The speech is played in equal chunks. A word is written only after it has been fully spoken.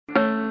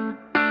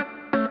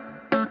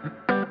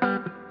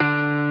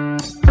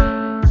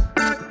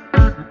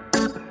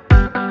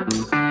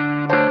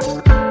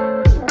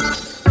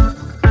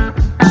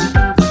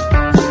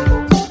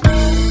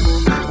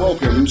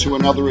to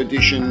another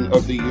edition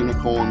of the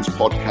Unicorns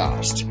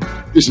podcast.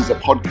 This is a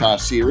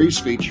podcast series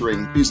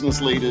featuring business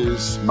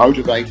leaders,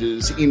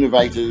 motivators,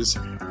 innovators,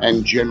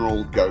 and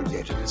general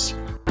go-getters.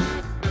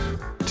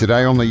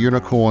 Today on the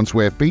Unicorns,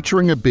 we're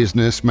featuring a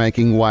business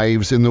making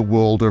waves in the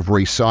world of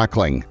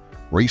recycling.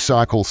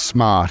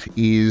 RecycleSmart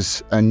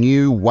is a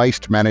new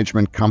waste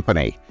management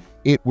company.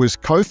 It was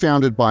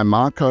co-founded by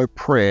Marco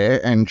Prere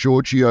and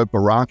Giorgio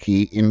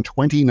Baracchi in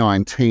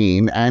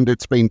 2019, and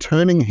it's been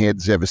turning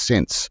heads ever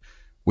since.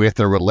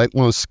 With a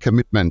relentless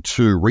commitment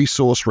to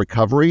resource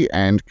recovery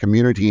and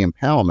community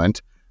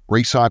empowerment,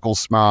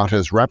 RecycleSmart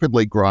has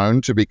rapidly grown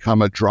to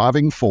become a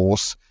driving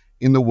force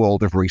in the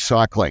world of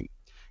recycling.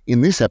 In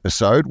this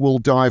episode, we'll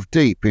dive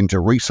deep into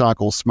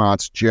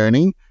RecycleSmart's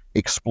journey,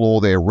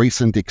 explore their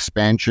recent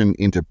expansion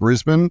into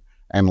Brisbane,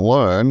 and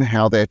learn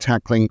how they're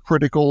tackling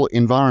critical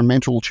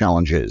environmental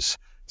challenges,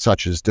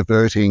 such as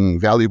diverting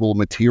valuable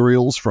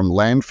materials from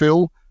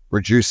landfill,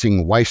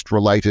 reducing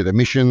waste-related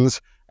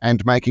emissions,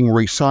 and making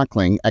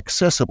recycling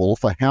accessible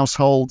for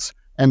households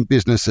and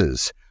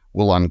businesses.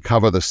 We'll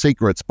uncover the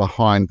secrets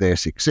behind their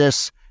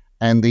success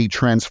and the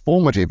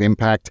transformative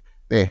impact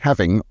they're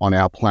having on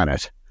our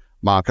planet.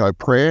 Marco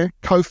Prere,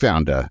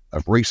 co-founder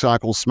of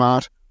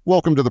RecycleSmart,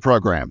 welcome to the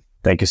program.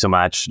 Thank you so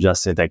much,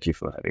 Justin. Thank you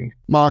for having me.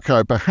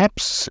 Marco,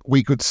 perhaps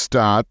we could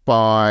start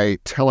by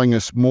telling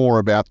us more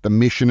about the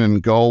mission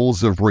and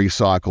goals of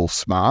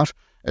RecycleSmart,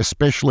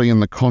 especially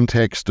in the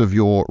context of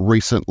your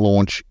recent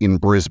launch in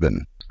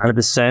Brisbane.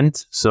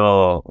 100%.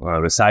 So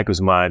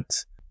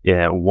RecycleSmart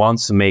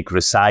wants to make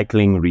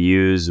recycling,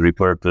 reuse,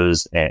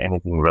 repurpose,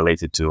 anything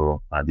related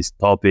to this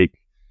topic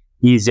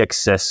easy,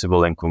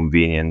 accessible, and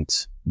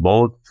convenient,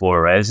 both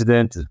for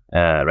residents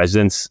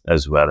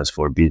as well as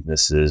for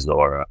businesses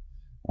or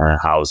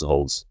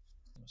households.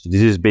 So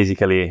this is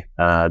basically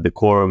the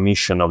core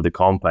mission of the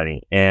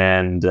company.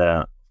 And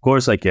of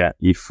course,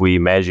 if we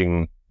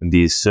imagine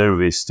this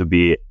service to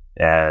be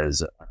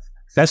as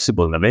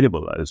accessible and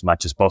available as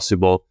much as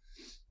possible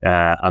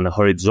on a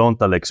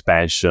horizontal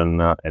expansion,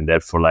 and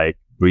therefore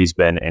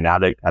Brisbane and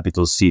other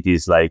capital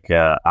cities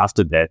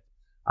after that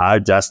are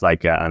just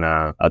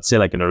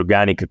an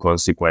organic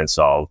consequence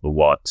of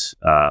what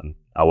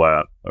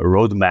our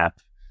roadmap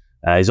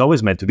is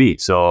always meant to be.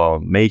 So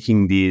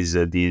making this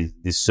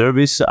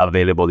service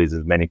available in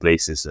as many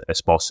places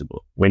as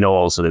possible. We know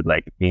also that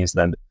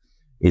Queensland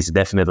is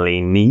definitely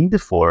in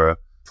need for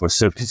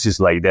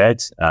services like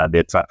that.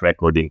 Their track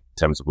record in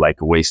terms of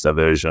waste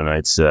aversion,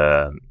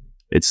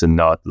 it's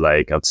not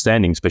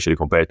outstanding, especially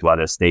compared to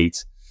other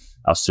states,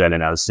 Australia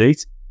and other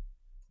states.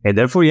 And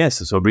therefore,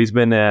 yes. So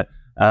Brisbane,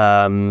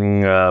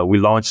 we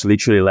launched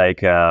literally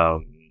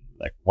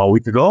 1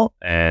 week ago,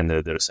 and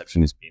the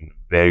reception has been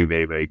very,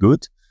 very, very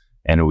good.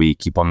 And we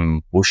keep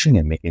on pushing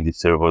and making this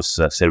service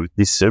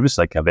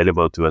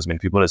available to as many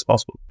people as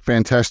possible.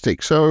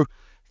 Fantastic. So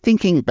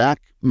thinking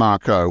back,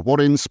 Marco, what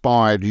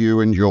inspired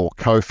you and your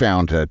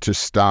co-founder to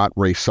start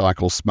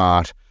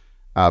RecycleSmart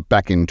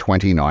back in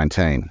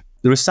 2019?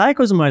 The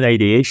RecycleSmart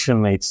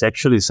ideation, it's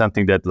actually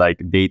something that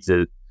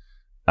dated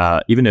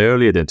even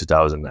earlier than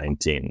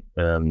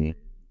 2019.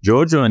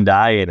 Giorgio and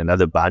I and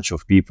another bunch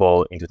of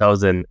people in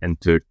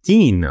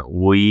 2013,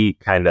 we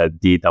kind of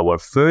did our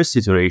first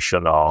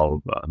iteration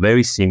of a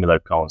very similar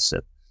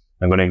concept.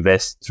 I'm going to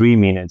invest 3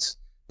 minutes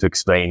to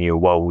explain you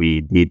what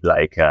we did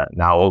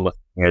now almost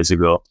years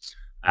ago.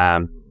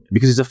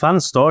 Because it's a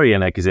fun story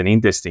and it's an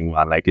interesting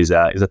one, it's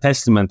a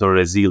testament to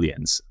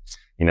resilience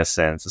in a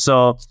sense.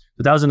 So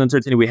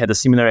 2013, we had a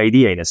similar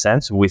idea in a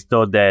sense. We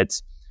thought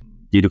that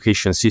the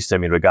education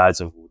system in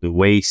regards of the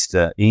waste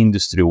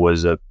industry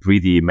was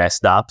pretty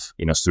messed up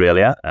in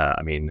Australia.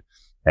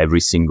 Every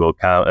single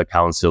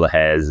council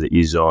has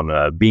its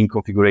own bin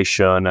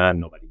configuration.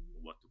 Nobody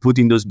knew what to put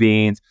in those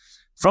bins.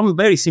 From a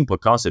very simple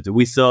concept,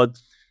 we thought,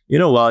 you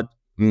know what?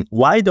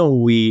 Why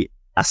don't we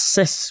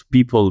assess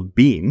people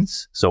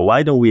bins? So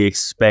why don't we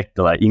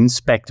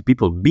inspect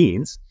people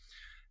bins,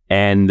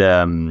 and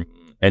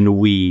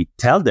we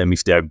tell them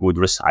if they are good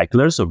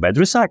recyclers or bad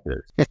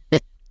recyclers.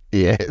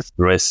 Yes.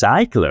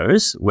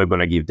 Recyclers, we're going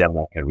to give them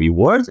a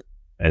reward.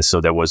 And so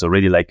there was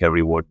already a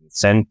reward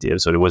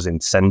incentive. So there was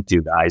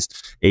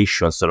incentivized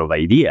Asian sort of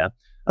idea.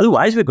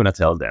 Otherwise, we're going to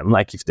tell them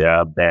if they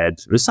are bad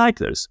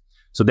recyclers.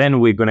 So then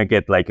we're going to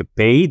get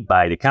paid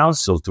by the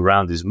council to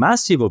run this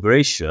massive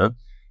operation.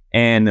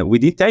 And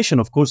with the intention,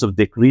 of course, of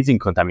decreasing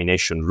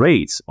contamination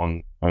rates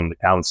on the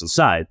council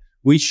side,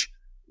 which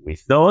we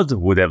thought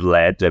would have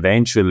led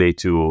eventually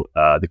to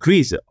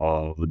decrease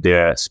of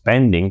their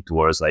spending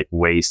towards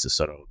waste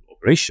sort of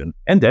operation,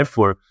 and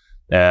therefore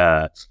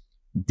the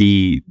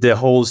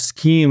whole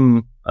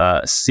scheme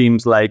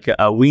seems like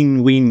a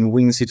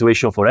win-win-win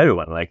situation for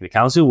everyone. The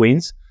council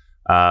wins,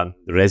 the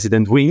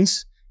resident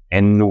wins,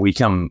 and we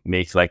can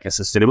make a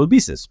sustainable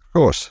business. Of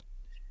course.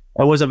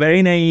 It was a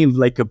very naive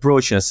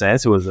approach in a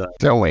sense. It was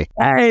Tell me.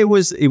 It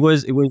was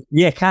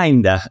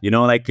kinda.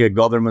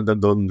 Government that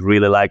don't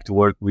really like to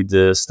work with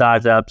the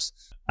startups.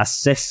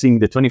 assessing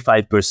the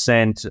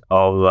 25%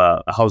 of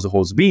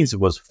households bins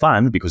was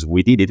fun because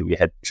we did it. We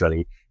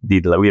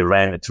we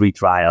ran 3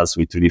 trials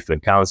with 3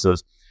 different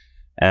councils,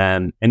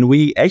 and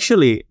we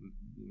actually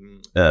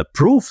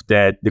proved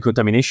that the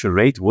contamination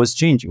rate was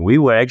changing. We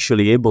were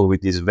actually able,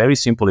 with this very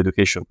simple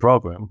education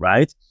program,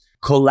 right,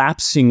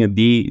 collapsing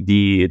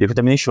the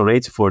contamination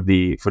rate for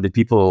the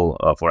people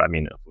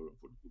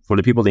for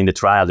the people in the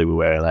trial that we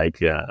were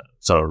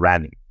sort of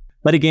running.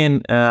 But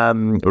again,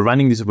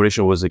 running this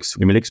operation was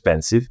extremely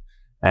expensive,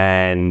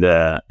 and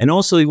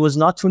also it was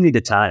not really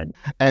the time.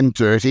 And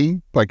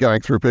dirty by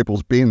going through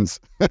people's bins.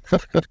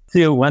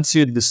 So once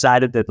you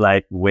decided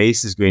that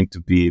waste is going to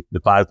be the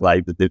part,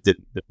 the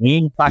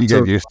main factor,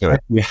 you get used to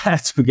it. You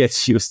had to get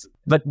used to it.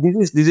 But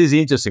this is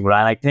interesting,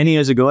 right? 10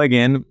 years ago,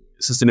 again,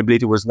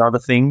 sustainability was not a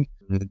thing.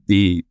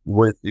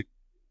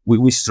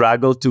 We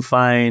struggled to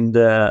find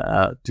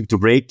to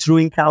break through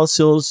in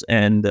councils,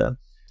 and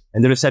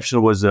the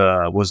reception was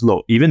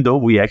low, even though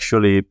we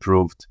actually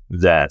proved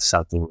that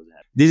something was happening.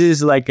 This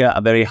is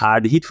a very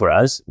hard hit for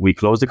us. We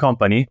closed the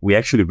company. We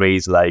actually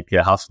raised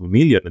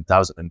 $500,000 in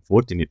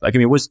 2014.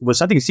 It was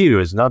something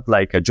serious, not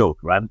like a joke,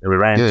 right? We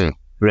ran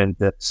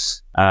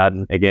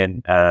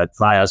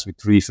trials with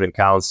 3 different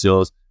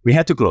councils. We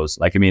had to close.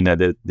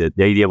 The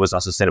idea was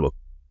not sustainable.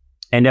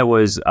 And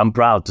I'm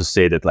proud to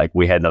say that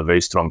we had a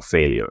very strong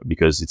failure,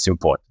 because it's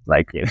important.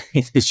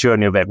 In the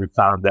journey of every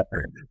founder,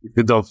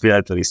 you don't fail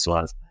at least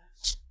once.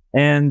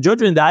 And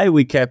Giorgio and I,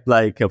 we kept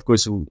of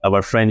course,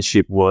 our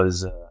friendship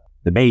was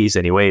the base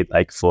anyway,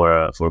 for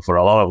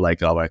a lot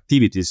of our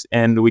activities.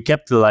 And we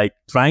kept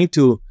trying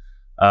to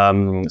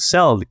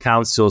sell the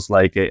councils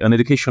an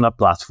educational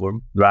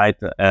platform, right?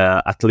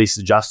 At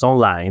least just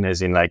online,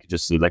 as in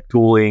just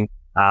tooling,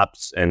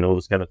 apps, and all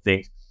those kind of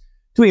things,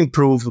 to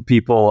improve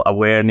people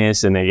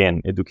awareness and,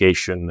 again,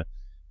 education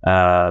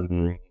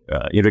in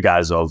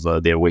regards of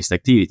their waste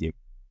activity.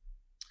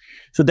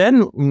 So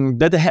then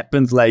that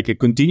happened,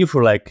 continued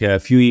for a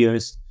few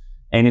years.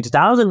 And in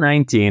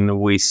 2019,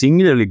 we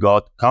singularly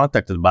got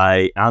contacted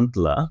by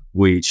Antler,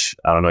 which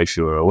I don't know if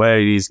you're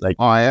aware, it is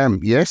I am,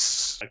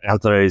 yes.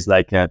 Antler is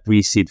a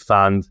pre-seed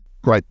fund.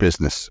 Great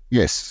business,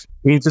 yes.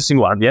 Interesting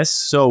one, yes.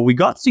 So we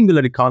got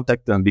singularly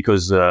contacted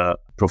because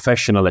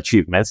professional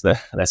achievements, let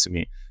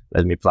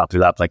me plot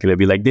it up a little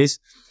bit like this.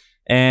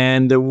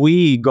 And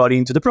we got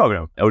into the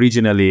program.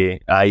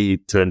 Originally, I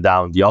turned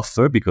down the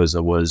offer because I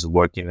was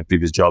working in a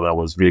previous job and I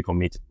was really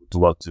committed to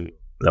what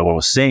I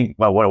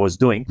was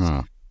doing.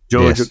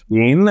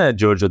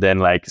 Giorgio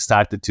then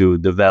started to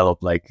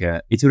develop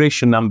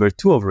iteration number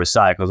 2 of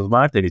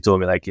RecycleSmart, and he told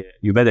me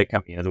you better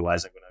come in,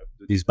 otherwise I'm gonna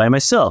do this by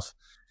myself.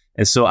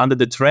 And so under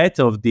the threat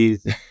of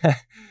this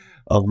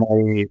of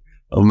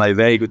my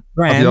very good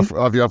friend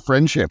of your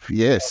friendship,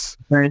 yes,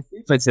 I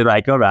said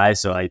all right.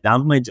 So I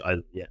dumped my job. I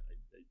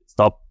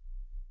stopped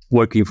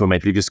working for my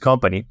previous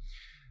company,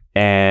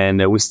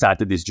 and we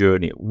started this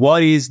journey.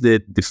 What is the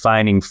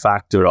defining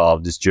factor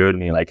of this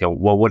journey?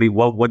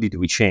 What did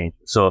we change?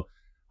 So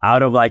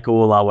out of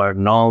all our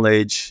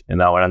knowledge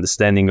and our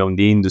understanding of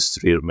the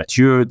industry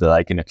matured,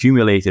 and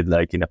accumulated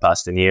in the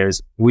past 10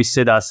 years, we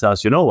said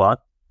ourselves, you know what?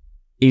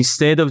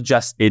 Instead of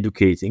just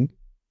educating,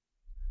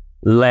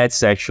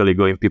 let's actually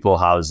go in people's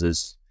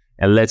houses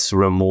and let's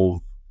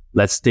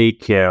take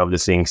care of the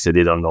things that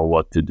they don't know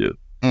what to do.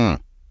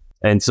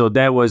 And so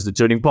that was the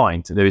turning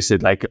point. They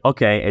said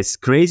okay, as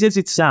crazy as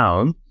it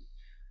sounds,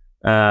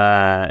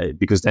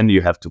 because then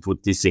you have to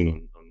put this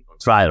thing on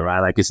trial,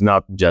 right? It's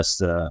not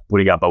just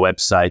putting up a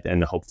website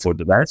and hope for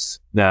the best.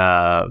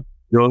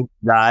 Don't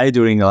die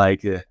during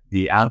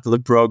the Antler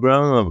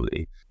program.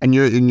 And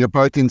you're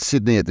both in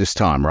Sydney at this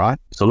time, right?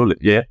 Absolutely,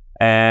 yeah.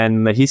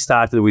 And he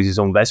started with his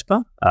own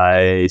Vespa.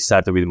 I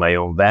started with my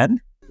own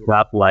van.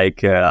 Up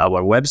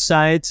our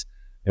website.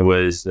 It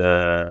was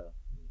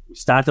we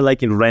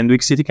started in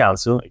Randwick City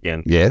Council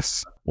again.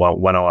 Yes,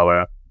 one of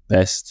our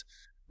best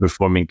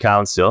performing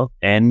council,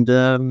 and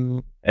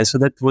so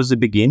that was the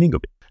beginning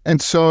of it.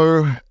 And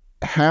so,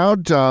 how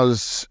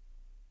does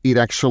it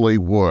actually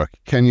work?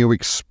 Can you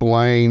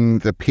explain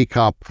the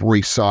pickup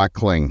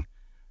recycling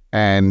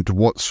and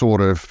what sort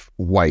of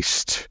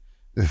waste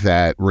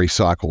that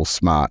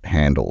RecycleSmart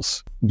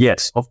handles?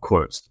 Yes, of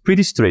course.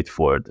 Pretty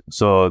straightforward.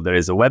 So there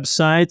is a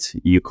website.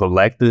 You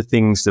collect the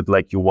things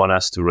that you want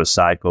us to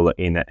recycle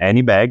in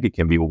any bag. It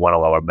can be one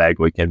of our bags,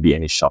 or it can be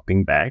any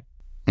shopping bag.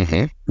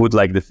 Mm-hmm. Put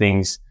the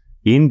things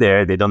in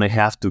there. They don't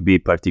have to be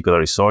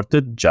particularly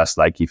sorted, just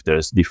if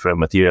there's different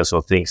materials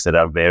or things that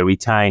are very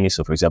tiny.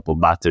 So for example,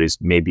 batteries,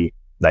 maybe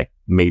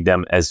make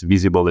them as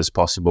visible as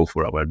possible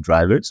for our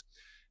drivers.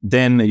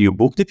 Then you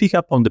book the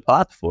pickup on the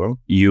platform.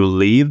 You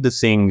leave the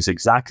things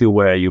exactly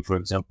where you, for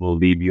example,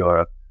 leave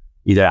your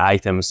either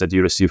items that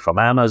you receive from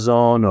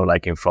Amazon or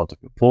in front of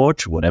your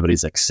porch, whatever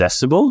is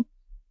accessible.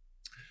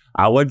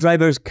 Our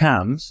driver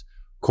comes,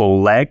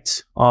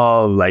 collects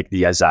all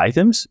these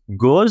items,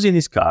 goes in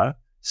his car,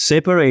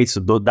 separates,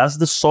 does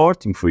the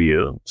sorting for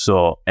you.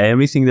 So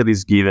everything that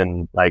is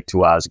given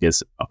to us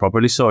gets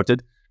properly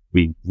sorted.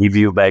 We give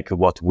you back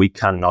what we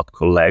cannot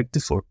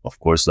collect for, of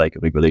course,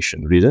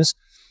 regulation reasons.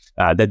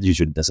 That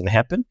usually doesn't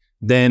happen.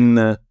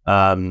 Then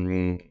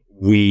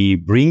we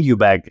bring you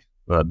back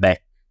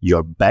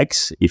your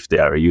bags, if they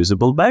are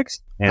reusable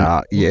bags,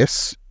 and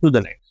yes, to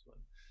the next one.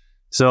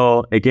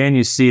 So again,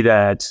 you see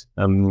that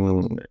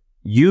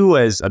you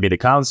as the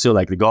council,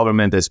 like the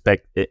government,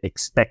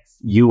 expects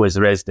you as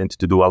a resident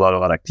to do a lot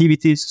of other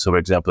activities. So, for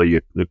example,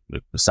 you're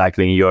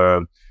recycling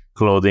your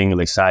clothing,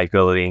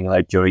 recycling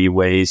like your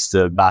e-waste,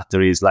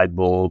 batteries, light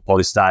bulb,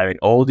 polystyrene,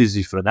 all these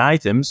different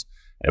items,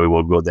 and we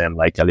will go them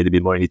like a little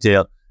bit more in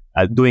detail.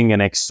 Doing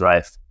an extra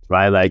effort,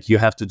 right? Like you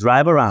have to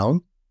drive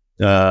around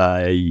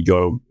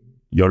your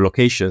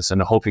locations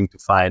and hoping to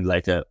find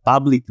like a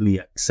publicly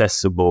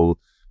accessible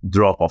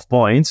drop-off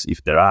points,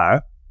 if there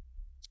are,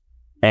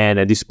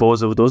 and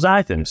dispose of those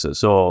items.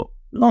 So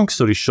long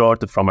story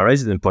short, from a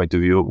resident point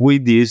of view, we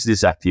do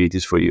these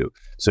activities for you.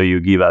 So you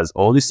give us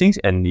all these things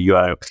and you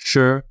are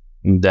sure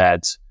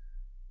that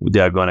they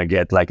are going to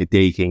get like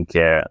taken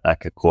care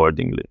like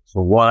accordingly.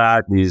 So what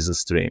are these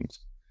streams?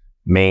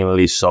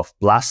 Mainly soft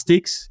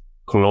plastics,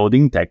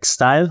 clothing,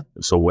 textile,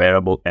 so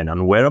wearable and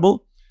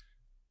unwearable,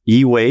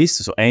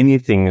 e-waste, so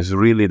anything is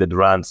really that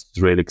runs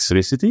through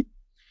electricity.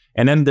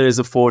 And then there's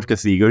a fourth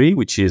category,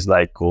 which is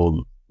like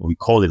we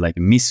call it like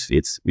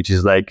misfits, which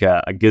is like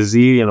a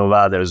gazillion of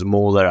other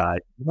smaller,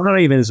 not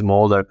even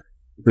smaller,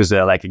 because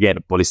they're like, again,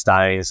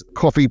 polystyrene.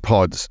 Coffee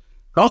pods,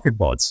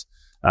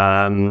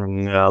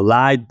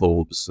 light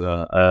bulbs,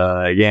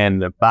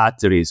 again,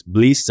 batteries,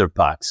 blister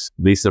packs.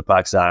 Blister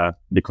packs are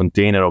the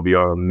container of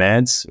your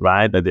meds,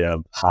 right? That they are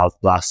half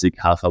plastic,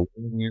 half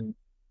aluminum.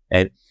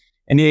 And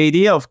the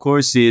idea, of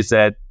course, is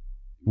that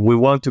we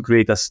want to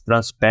create a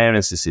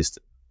transparency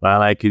system. Right?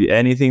 Like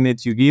anything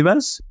that you give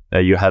us,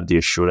 you have the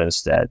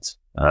assurance that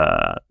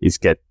it's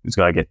going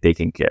to get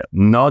taken care of.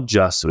 Not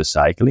just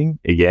recycling,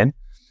 again,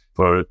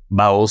 but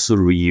also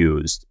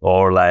reused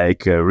or like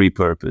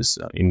repurposed.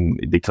 In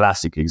the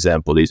classic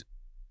example is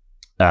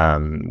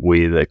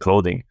with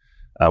clothing.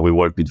 We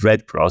work with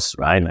Red Cross,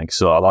 right? Like,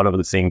 so a lot of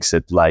the things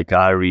that like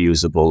are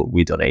reusable,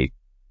 we donate.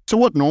 So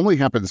what normally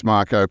happens,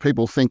 Marco,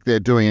 people think they're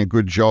doing a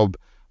good job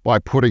by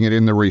putting it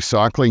in the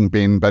recycling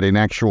bin, but in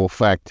actual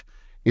fact,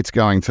 it's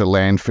going to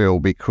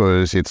landfill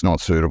because it's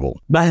not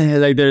suitable. But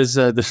like there's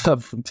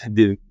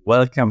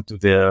welcome to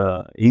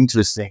the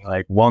interesting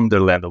like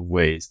wonderland of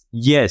waste.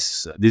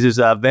 Yes, this is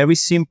a very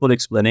simple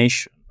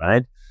explanation,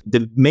 right?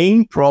 The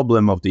main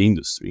problem of the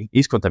industry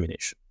is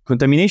contamination.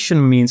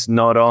 Contamination means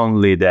not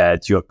only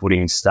that you're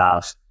putting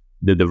stuff,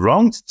 the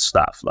wrong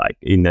stuff, like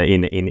in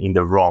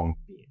the wrong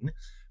bin,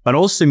 but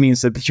also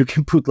means that you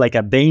can put like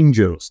a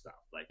dangerous stuff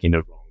like in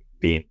the wrong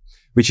bin,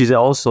 which is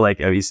also like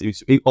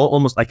it's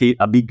almost like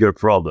a bigger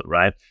problem,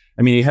 right?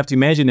 I mean, you have to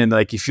imagine, and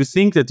like if you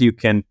think that you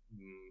can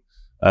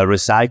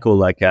recycle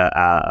like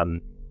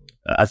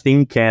a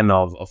thin can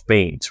of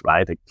paint,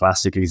 right? A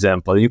classic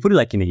example, and you put it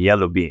like in a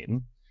yellow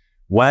bin.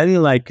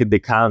 When like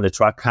the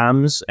truck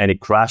comes and it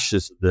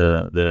crushes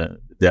the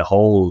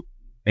whole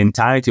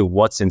entirety of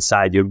what's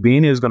inside your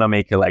bin, is gonna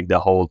make it like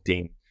the whole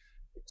thing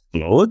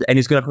explode, and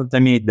it's gonna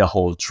contaminate the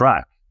whole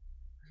truck.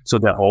 So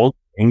the whole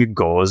thing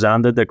goes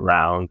under the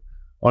ground.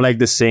 Or like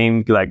the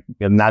same, like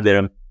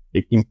another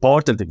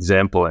important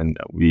example, and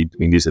we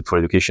doing this for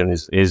education,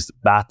 is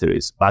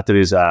batteries.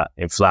 Batteries are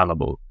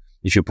inflammable.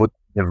 If you put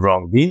the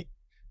wrong bin,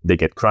 they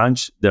get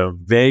crunched. There are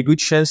very good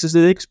chances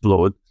that they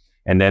explode.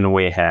 And then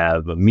we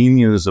have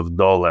millions of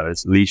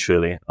dollars,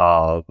 literally,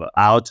 of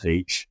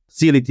outage,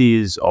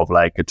 facilities of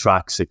like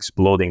trucks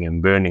exploding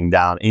and burning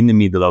down in the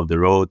middle of the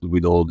road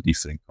with all the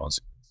different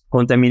consequences.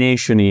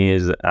 Contamination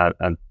is at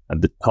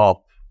the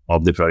top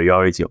of the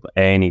priority of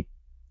any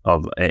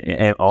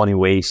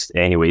waste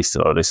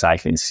or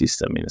recycling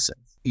system, in a sense.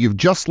 You've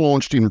just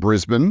launched in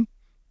Brisbane.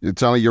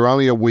 You're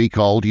only a week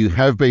old. You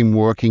have been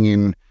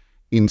working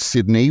in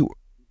Sydney.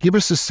 Give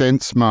us a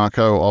sense,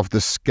 Marco, of the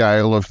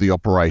scale of the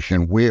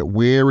operation.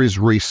 Where is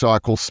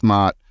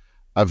RecycleSmart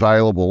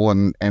available,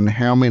 and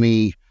how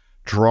many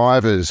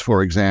drivers,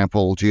 for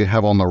example, do you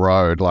have on the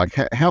road? Like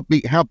how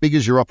big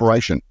is your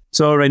operation?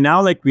 So right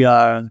now, like we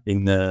are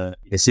in the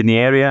Sydney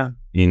area,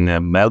 in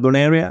Melbourne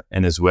area,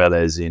 and as well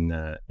as in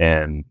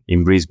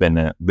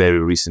Brisbane very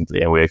recently,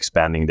 and we're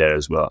expanding there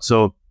as well.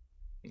 So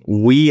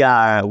we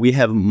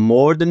have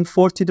more than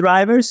 40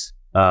 drivers.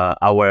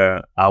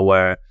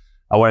 Our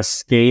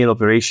scale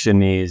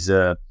operation is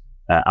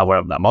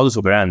our modus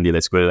operandi.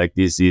 Let's call it like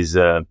this. Is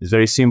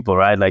very simple,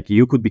 right? Like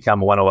you could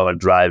become one of our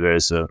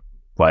drivers.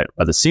 Quite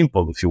rather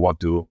simple if you want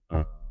to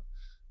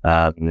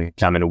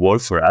come and work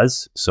for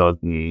us. So.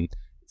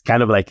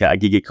 Kind of like a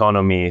gig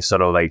economy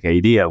sort of like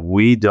idea.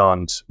 We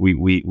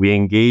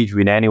engage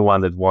with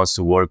anyone that wants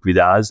to work with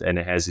us and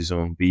has his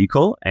own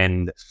vehicle,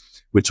 and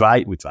we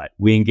try.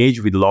 We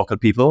engage with local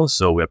people,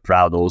 so we're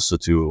proud also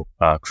to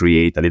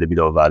create a little bit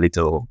of a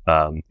little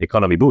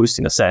economy boost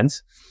in a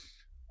sense.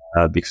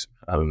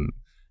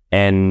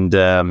 And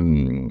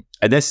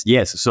that's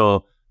yes.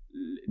 So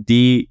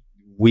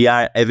we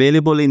are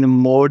available in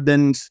more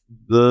than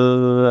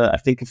I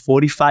think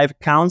 45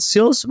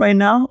 councils right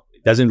now.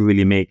 It doesn't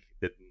really make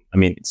I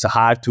mean, it's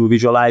hard to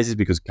visualize it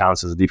because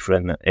councils are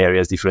different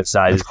areas, different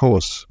sizes. Of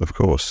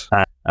course.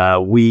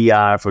 We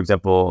are, for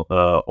example,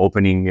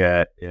 opening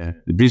the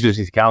Brisbane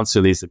City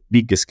Council is the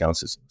biggest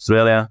council in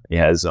Australia. It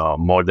has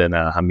more than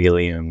 1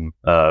 million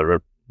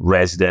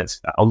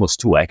residents, almost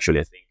 2 actually,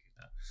 I think.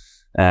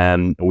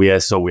 And we are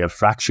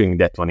fracturing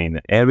that one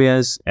in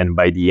areas, and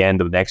by the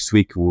end of next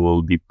week, we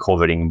will be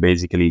covering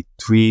basically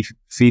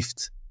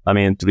 3/5. I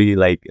mean,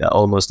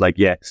 almost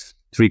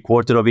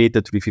 3/4 of it,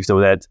 3/5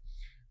 of that,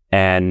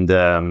 and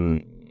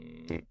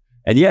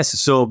yes.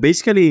 So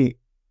basically,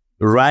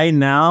 right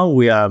now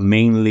we are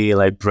mainly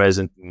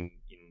present in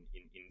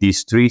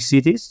these 3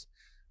 cities,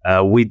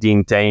 with the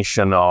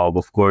intention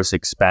of course,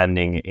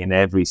 expanding in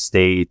every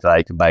state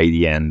by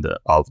the end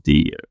of the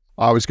year.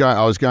 I was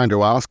going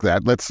to ask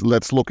that.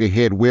 Let's look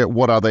ahead.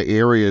 What other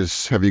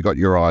areas have you got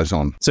your eyes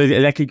on? So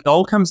it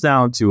all comes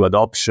down to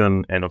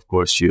adoption and of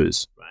course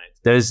use. Right?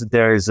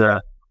 There's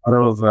a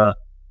lot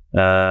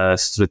of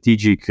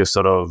strategic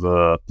sort of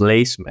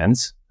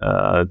placements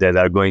that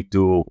are going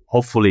to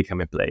hopefully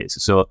come in place.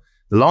 So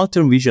the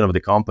long-term vision of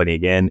the company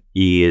again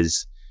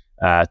is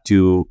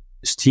to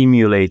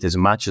stimulate as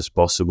much as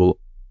possible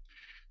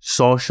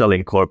social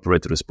and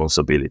corporate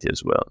responsibility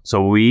as well.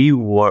 So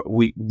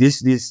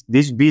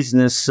this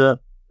business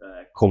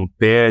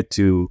compared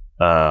to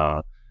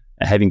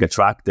having a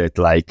truck that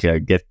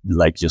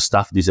get your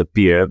stuff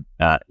disappear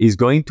is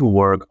going to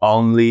work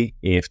only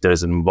if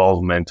there's an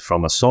involvement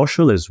from a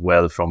social as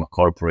well from a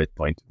corporate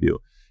point of view.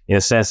 In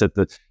a sense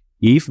that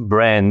if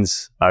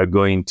brands are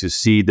going to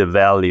see the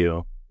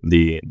value,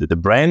 the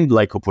brand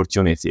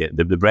opportunity,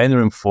 the brand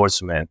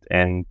reinforcement,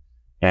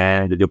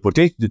 and the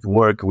opportunity to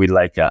work with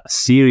a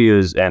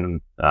serious and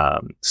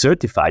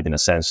certified, in a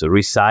sense, a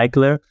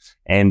recycler,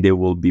 and they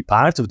will be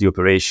part of the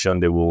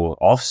operation. They will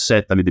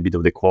offset a little bit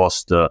of the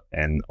cost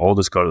and all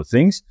those kind of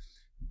things.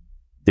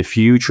 The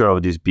future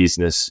of this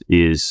business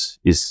is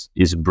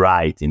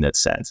bright in that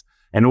sense,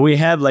 and we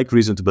have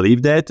reason to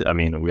believe that. I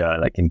mean, we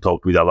are in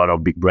talk with a lot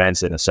of big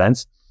brands in a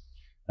sense.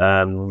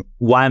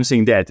 Why I'm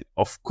saying that?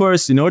 Of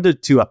course, in order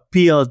to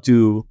appeal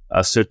to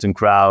a certain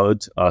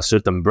crowd, a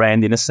certain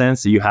brand, in a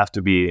sense, you have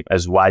to be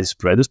as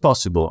widespread as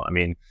possible. I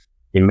mean,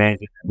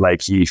 imagine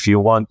if you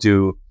want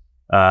to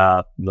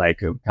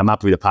come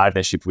up with a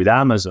partnership with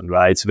Amazon,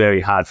 right? It's very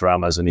hard for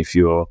Amazon if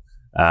you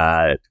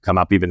come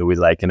up even with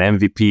an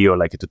MVP or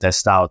to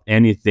test out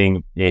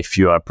anything if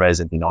you are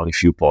present in only a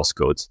few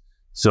postcodes.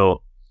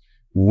 So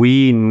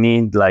we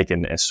need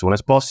and as soon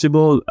as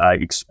possible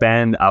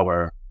expand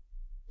our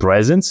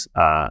presence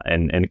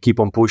and keep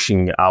on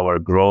pushing our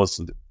growth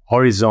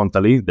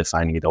horizontally,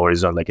 defining it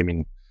horizontal,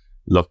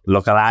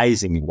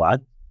 localizing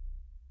what,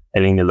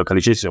 adding the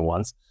localization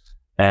ones,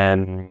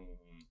 and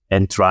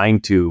trying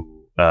to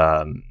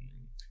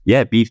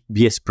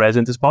be as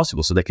present as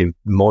possible so that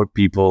more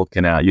people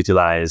can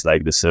utilize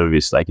the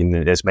service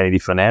in as many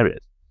different areas.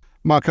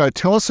 Marco,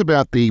 tell us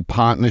about the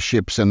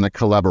partnerships and the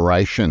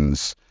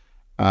collaborations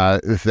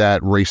that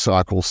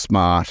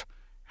RecycleSmart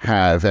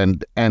have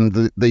and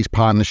these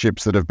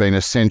partnerships that have been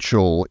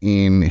essential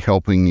in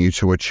helping you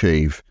to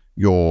achieve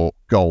your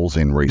goals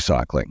in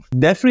recycling.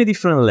 Definitely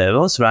different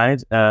levels,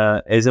 right?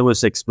 As I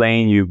was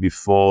explaining you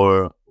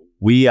before,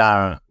 we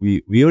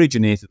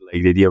originated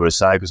the idea of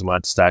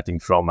RecycleSmart starting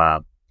from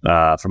a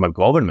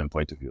government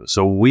point of view.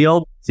 So we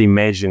all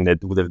imagined that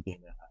it would have been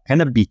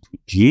kind of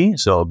B2G,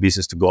 so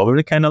business to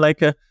government, kind of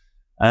like a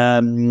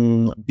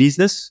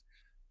business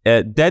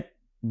that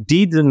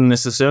didn't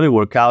necessarily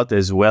work out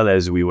as well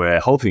as we were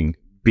hoping,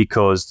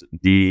 because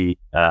the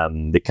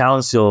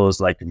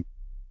council's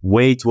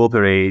way to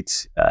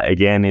operate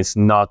again is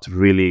not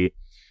really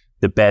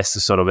the best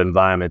sort of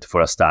environment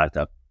for a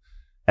startup.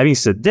 Having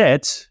said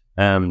that,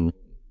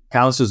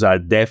 councils are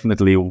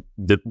definitely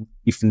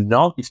if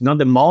not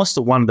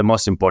one of the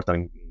most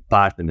important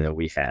partners that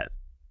we have.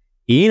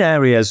 In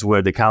areas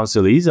where the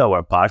council is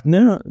our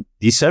partner,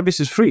 this service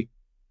is free.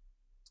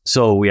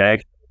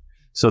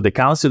 So the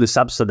council is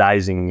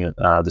subsidizing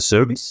the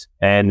service,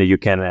 and you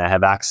can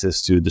have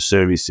access to the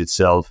service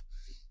itself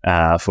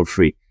for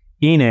free.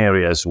 In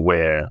areas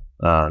where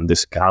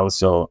this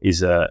council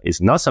is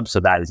not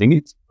subsidizing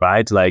it,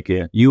 right?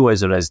 You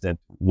as a resident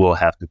will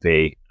have to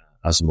pay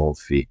a small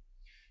fee.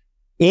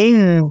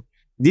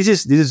 This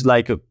is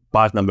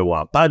part number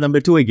one. Part number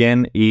two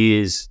again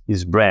is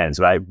brands,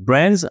 right?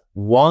 Brands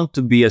want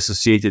to be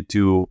associated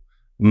to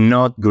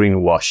not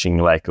greenwashing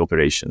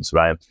operations,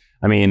 right?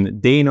 I mean,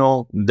 they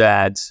know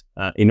that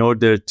in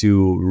order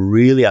to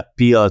really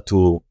appeal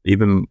to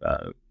even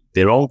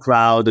their own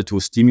crowd, to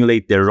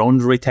stimulate their own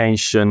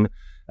retention,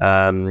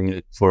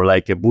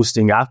 for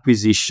boosting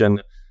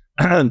acquisition,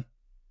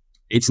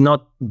 it's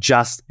not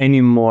just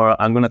anymore,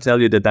 I'm going to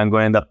tell you that I'm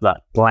going to end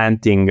up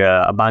planting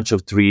a bunch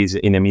of trees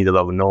in the middle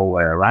of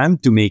nowhere,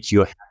 right? To make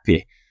you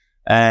happy.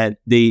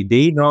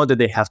 They know that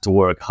they have to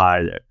work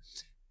harder.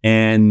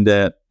 And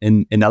a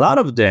lot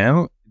of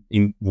them,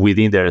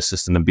 within their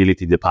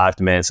sustainability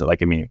departments,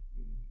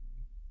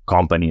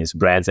 companies,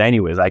 brands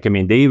anyways,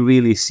 they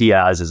really see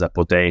us as a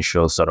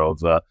potential sort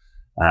of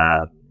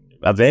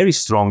a very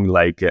strong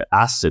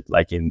asset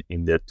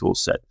in their tool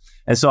set.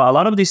 And so a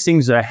lot of these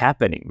things are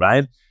happening,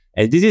 right?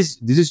 And this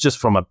is just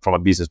from a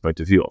business point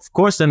of view. Of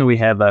course, then we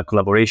have a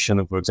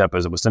collaboration, for example,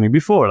 as I was telling you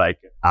before,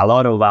 a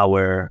lot of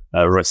our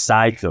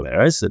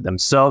recyclers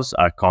themselves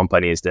are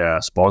companies that are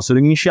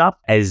sponsoring shop,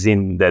 as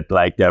in that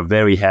they're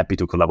very happy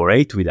to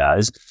collaborate with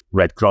us.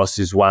 Red Cross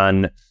is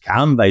one,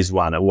 Canva is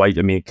one.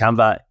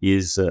 Canva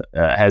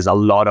has a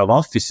lot of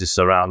offices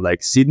around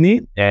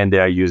Sydney, and they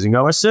are using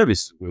our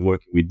service. We're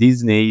working with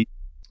Disney,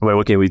 we're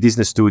working with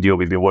Disney Studio,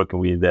 we've been working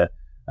with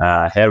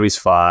Harry's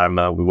Farm,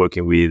 we're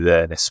working with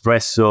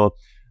Nespresso,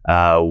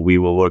 we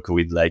will work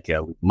with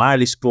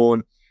Marley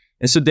Spoon.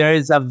 And so there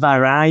is a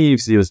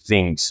variety of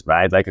things,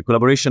 right? A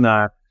collaboration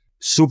are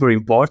super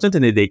important,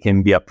 and they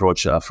can be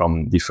approached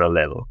from different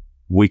level.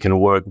 We can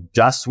work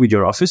just with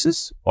your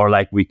offices, or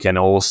we can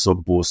also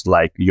boost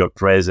your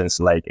presence,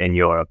 and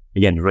your,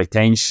 again,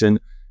 retention,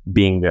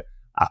 being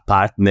a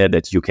partner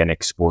that you can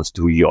expose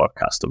to your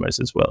customers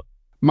as well.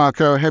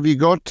 Marco, have you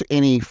got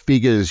any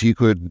figures you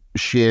could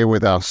share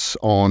with us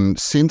on,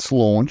 since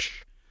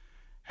launch,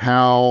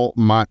 how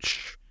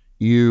much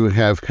you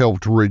have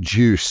helped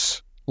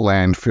reduce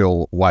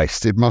landfill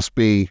waste? It must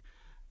be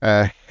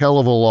a hell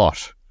of a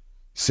lot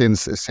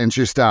since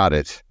you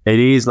started. It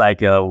is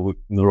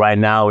right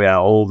now we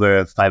are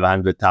over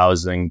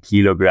 500,000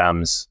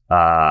 kilograms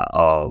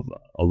of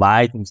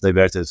items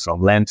diverted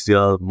from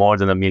landfill, more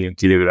than 1 million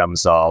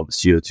kilograms of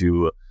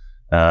CO2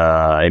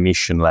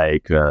 emission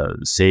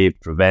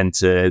saved,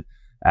 prevented.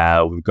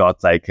 We've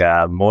got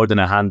more than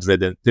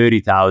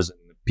 130,000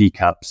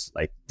 pickups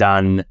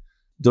done.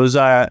 Those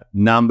are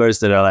numbers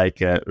that are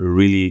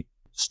really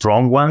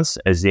strong ones,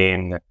 as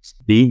in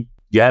you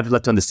have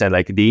to understand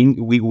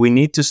we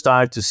need to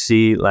start to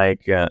see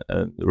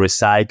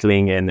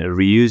recycling and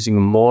reusing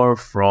more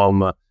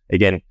from a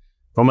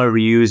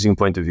reusing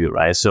point of view,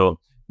 right? So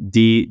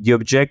the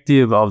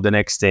objective of the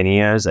next 10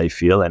 years, I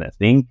feel, and I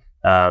think,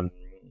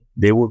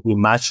 they will be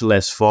much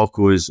less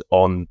focused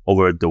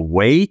over the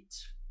weight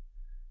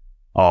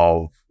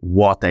of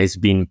what has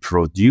been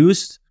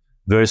produced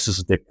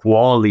versus the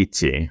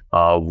quality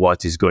of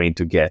what is going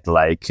to get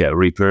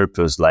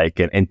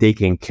repurposed and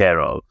taken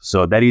care of.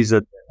 So that is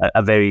a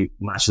very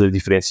much the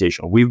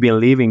differentiation. We've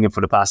been living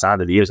for the past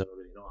 100 years, I don't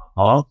really know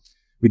how,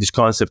 with this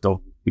concept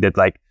of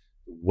that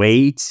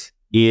weight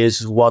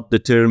is what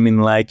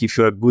determines if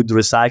you're a good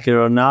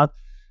recycler or not.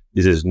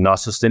 This is not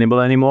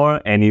sustainable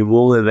anymore, and it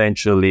will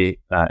eventually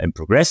and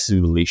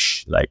progressively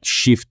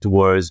shift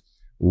towards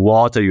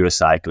what are you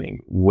recycling?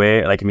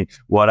 Where,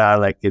 what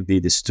are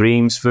the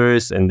streams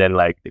first, and then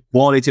the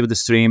quality of the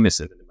stream is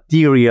the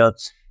material,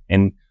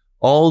 and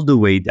all the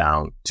way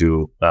down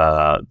to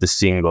the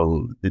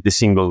single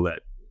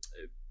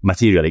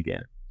material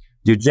again.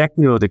 The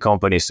objective of the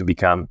company is to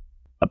become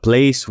a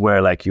place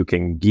where you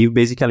can give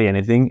basically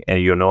anything,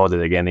 and you know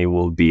that again it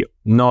will be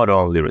not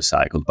only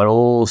recycled but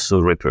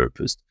also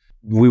repurposed.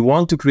 We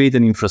want to create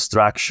an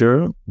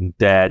infrastructure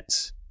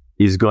that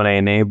is going to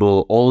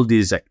enable all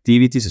these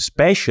activities,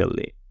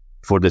 especially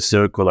for the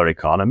circular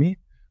economy,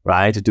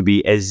 right? To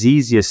be as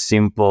easy, as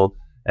simple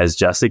as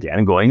just,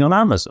 again, going on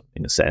Amazon,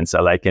 in a sense,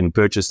 and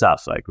purchase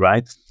stuff,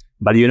 right?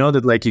 But you know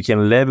that you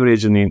can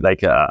leverage an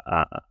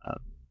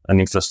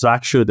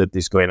infrastructure that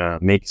is going to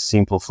make it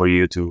simple for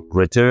you to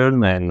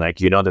return, and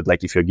you know that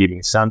if you're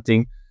giving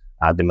something,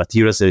 the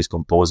materials that is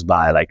composed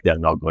by, they're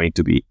not going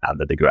to be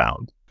under the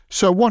ground.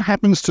 So what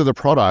happens to the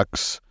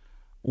products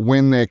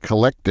when they're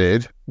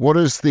collected? What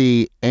is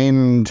the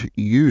end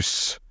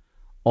use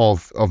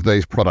of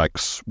these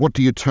products? What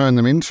do you turn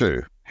them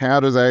into? How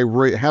do they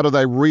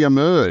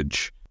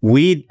re-emerge?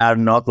 We are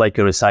not a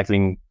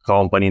recycling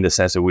company in the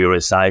sense that we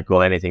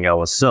recycle anything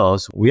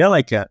ourselves. We are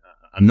a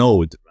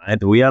node,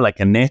 right? We are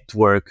a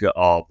network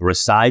of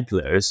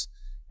recyclers,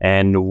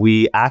 and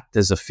we act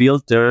as a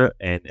filter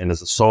and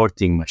as a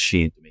sorting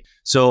machine.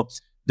 So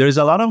there's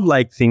a lot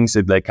of things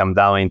that come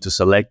down into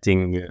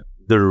selecting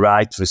the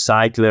right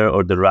recycler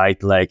or the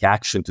right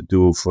action to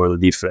do for the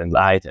different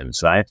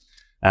items, right?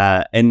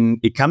 And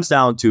it comes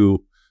down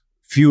to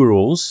few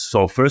rules.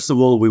 So first of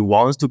all, we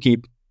want to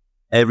keep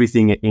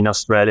everything in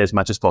Australia as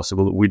much as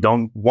possible. We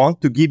don't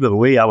want to give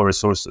away our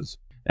resources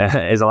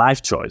as a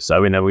life choice.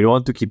 We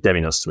want to keep them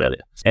in Australia.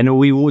 And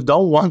we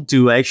don't want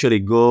to actually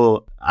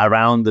go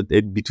around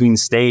between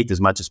states as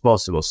much as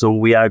possible. So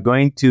we are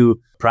going to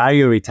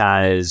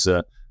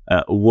prioritize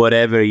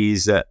whatever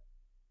is as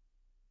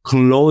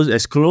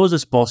close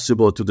as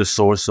possible to the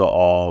source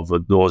of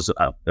those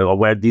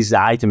where these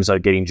items are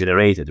getting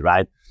generated,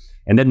 right?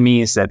 And that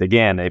means that,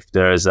 again, if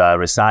there's a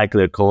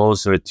recycler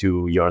closer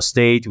to your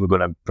state, we're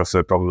going to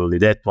prefer probably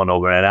that one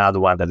over another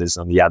one that is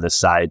on the other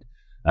side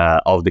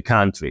of the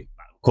country,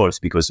 of course,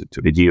 because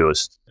to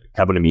reduce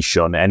carbon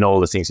emission and all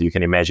the things that you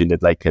can imagine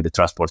that the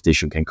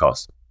transportation can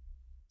cost.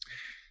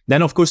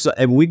 Then, of course,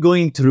 we're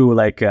going through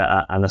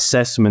an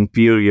assessment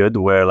period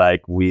where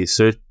we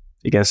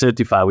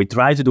certify. We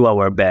try to do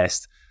our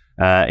best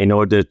in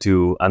order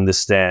to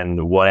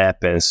understand what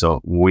happens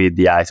with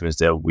the items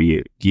that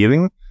we're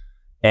giving.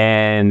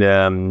 And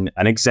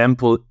an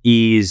example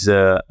is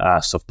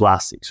soft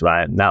plastics,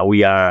 right? Now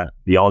we are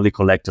the only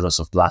collector of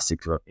soft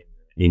plastic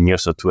in New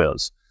South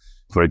Wales,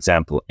 for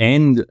example.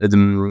 And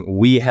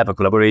we have a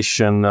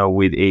collaboration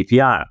with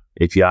APR.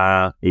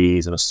 APR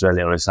is an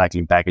Australian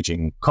recycling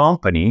packaging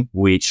company,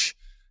 which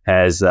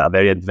has a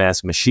very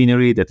advanced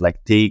machinery that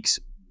like takes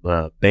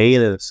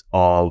bales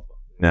of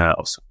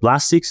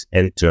plastics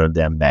and turn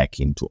them back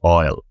into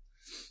oil.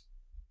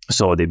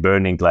 So they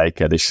burn it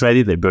they shred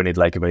it, they burn it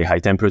like a very high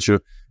temperature,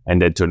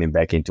 and then turn it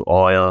back into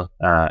oil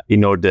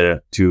in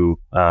order to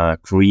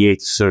create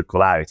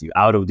circularity.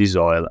 Out of this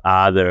oil,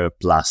 other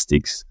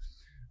plastics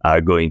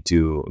are going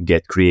to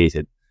get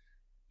created.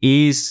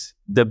 Is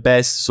the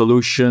best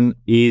solution?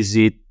 Is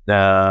it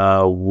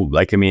the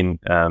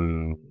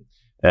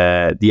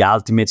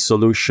ultimate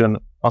solution?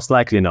 Most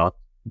likely not.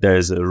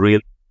 This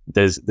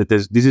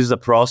is a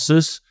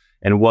process.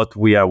 And what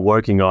we are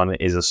working on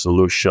is a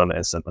solution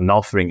as an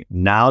offering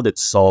now that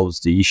solves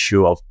the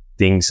issue of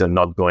things are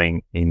not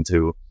going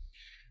into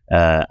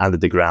under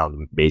the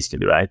ground,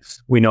 basically, right?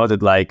 We know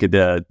that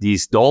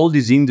all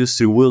this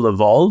industry will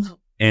evolve,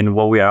 and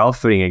what we are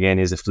offering again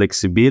is a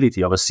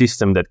flexibility of a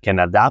system that can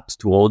adapt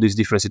to all these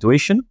different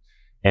situations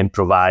and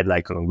provide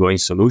like an ongoing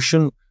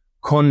solution,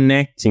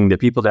 connecting the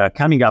people that are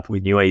coming up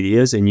with new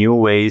ideas and new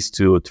ways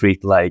to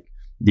treat like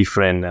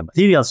different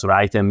materials or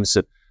items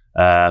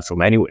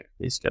from anywhere,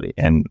 basically.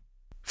 And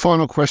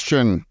final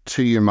question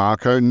to you,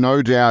 Marco.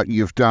 No doubt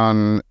you've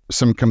done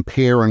some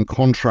compare and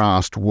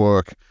contrast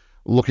work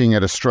looking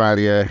at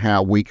Australia,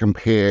 how we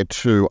compare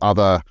to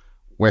other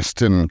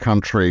Western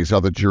countries,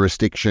 other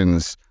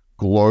jurisdictions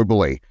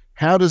globally.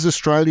 How does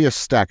Australia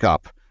stack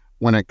up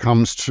when it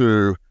comes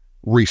to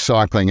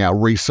recycling, our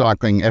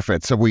recycling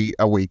efforts? Are we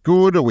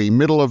good? Are we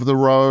middle of the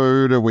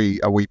road? Are we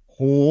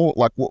poor?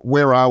 Like,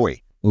 where are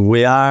we?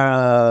 We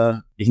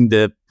are in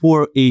the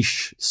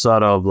poor-ish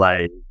sort of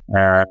like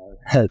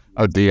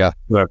oh dear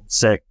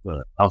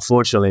sector.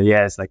 Unfortunately,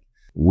 yes. Like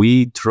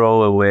we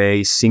throw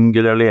away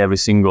singularly every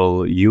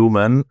single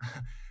human,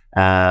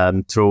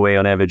 throw away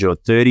on average of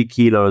 30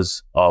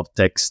 kilos of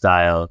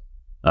textile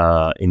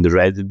in the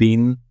red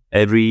bin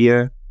every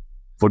year.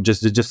 For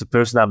just the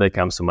first number that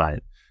comes to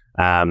mind.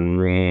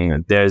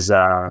 There's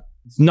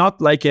it's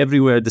not like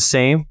everywhere the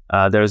same.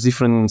 There's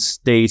different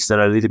states that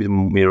are a little bit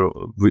more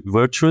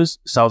virtuous.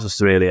 South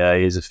Australia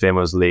is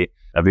famously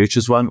a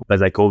virtuous one, but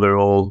like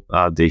overall,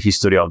 the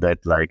history of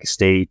that like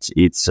state,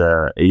 it's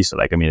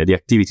like, I mean, the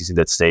activities in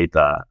that state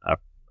are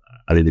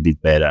a little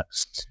bit better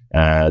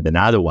than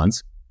other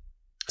ones,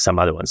 some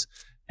other ones.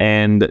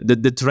 And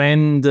the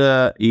trend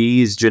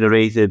is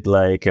generated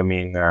like,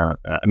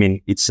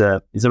 it's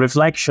a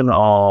reflection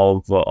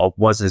of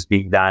what has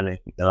been done in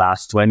the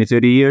last 20,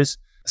 30 years.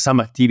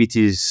 Some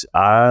activities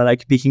are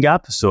like picking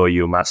up. So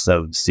you must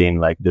have seen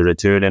like the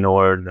return and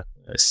earn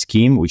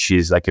scheme, which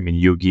is like,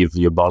 you give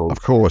your bottle.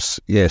 Of course.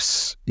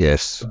 Yes.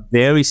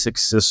 Very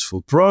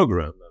successful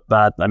program.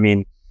 But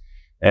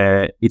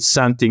it's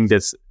something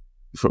that's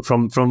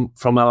from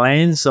a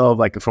lens of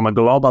like, from a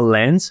global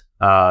lens,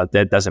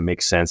 that doesn't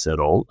make sense at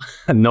all.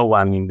 No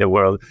one in the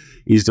world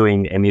is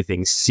doing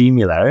anything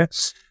similar.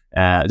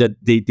 That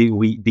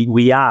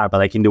we are, but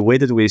like in the way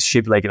that we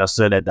ship, like in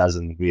Australia, it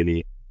doesn't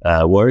really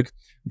work.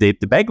 The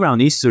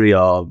background history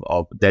of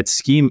that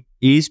scheme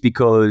is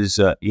because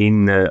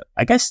in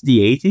I guess the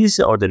 80s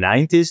or the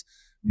 90s,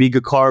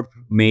 Big Corp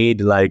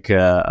made like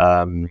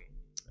a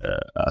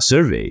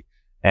survey,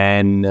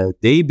 and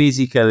they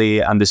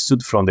basically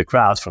understood from the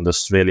crowd, from the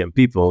Australian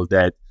people,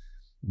 that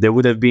there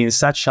would have been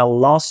such a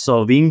loss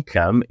of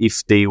income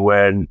if they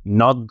were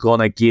not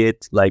gonna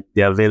get like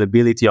the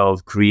availability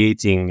of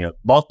creating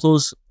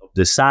bottles of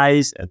the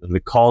size and the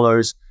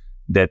colors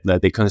that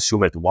the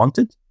consumer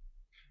wanted.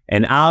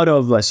 And out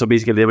of so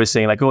basically they were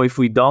saying like, oh, if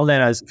you guys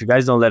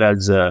don't let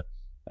us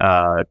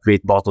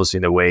create bottles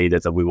in the way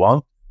that we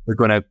want, we're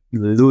gonna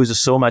lose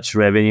so much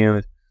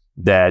revenue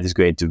that is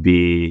going to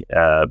be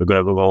we're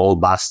gonna go all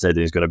busted.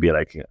 It's gonna be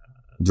like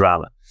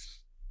drama.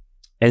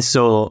 And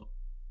so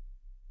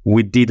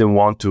we didn't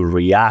want to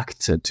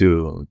react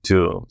to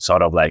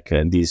sort of like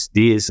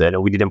this,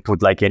 and we didn't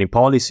put like any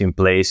policy in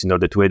place in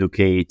order to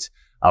educate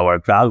our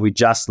crowd. We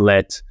just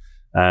let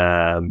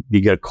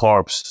bigger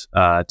corps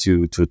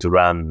to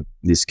run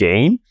this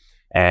game,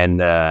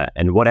 and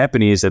what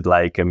happened is that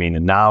like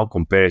now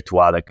compared to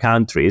other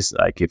countries,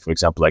 like if, for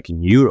example, like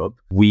in Europe,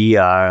 we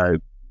are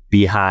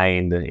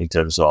behind in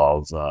terms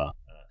of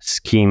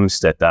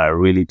schemes that are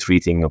really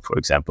treating, for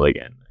example,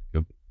 again,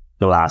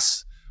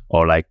 glass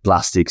or like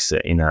plastics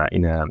in a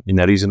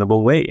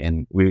reasonable way,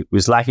 and we're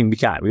lagging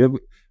behind. We're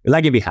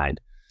lagging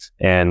behind,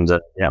 and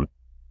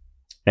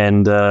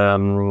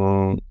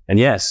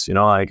yes,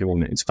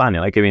 it's funny.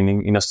 Like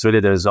in Australia,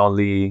 there's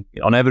only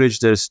on average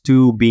there's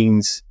 2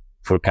 bins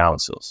for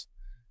councils.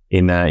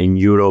 In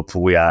Europe,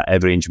 we are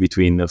average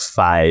between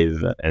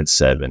 5 and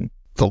 7.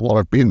 It's a lot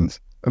of bins.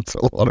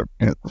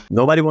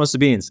 Nobody wants the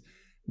bins.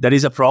 That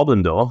is a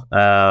problem, though.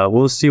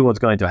 We'll see what's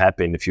going to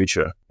happen in the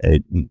future.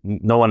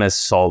 No one has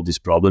solved this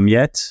problem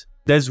yet.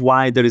 that's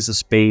why there is a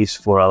space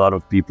for a lot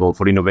of people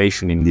for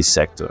innovation in this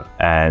sector.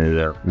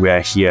 And we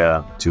are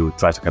here to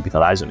try to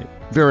capitalize on it.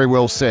 Very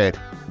well said.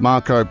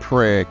 Marco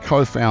Prare,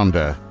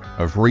 co-founder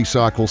of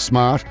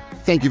RecycleSmart.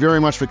 Thank you very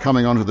much for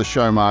coming onto the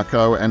show,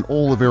 Marco, and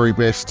all the very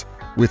best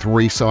with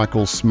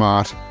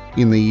RecycleSmart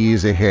in the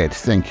years ahead.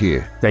 Thank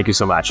you. Thank you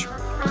so much.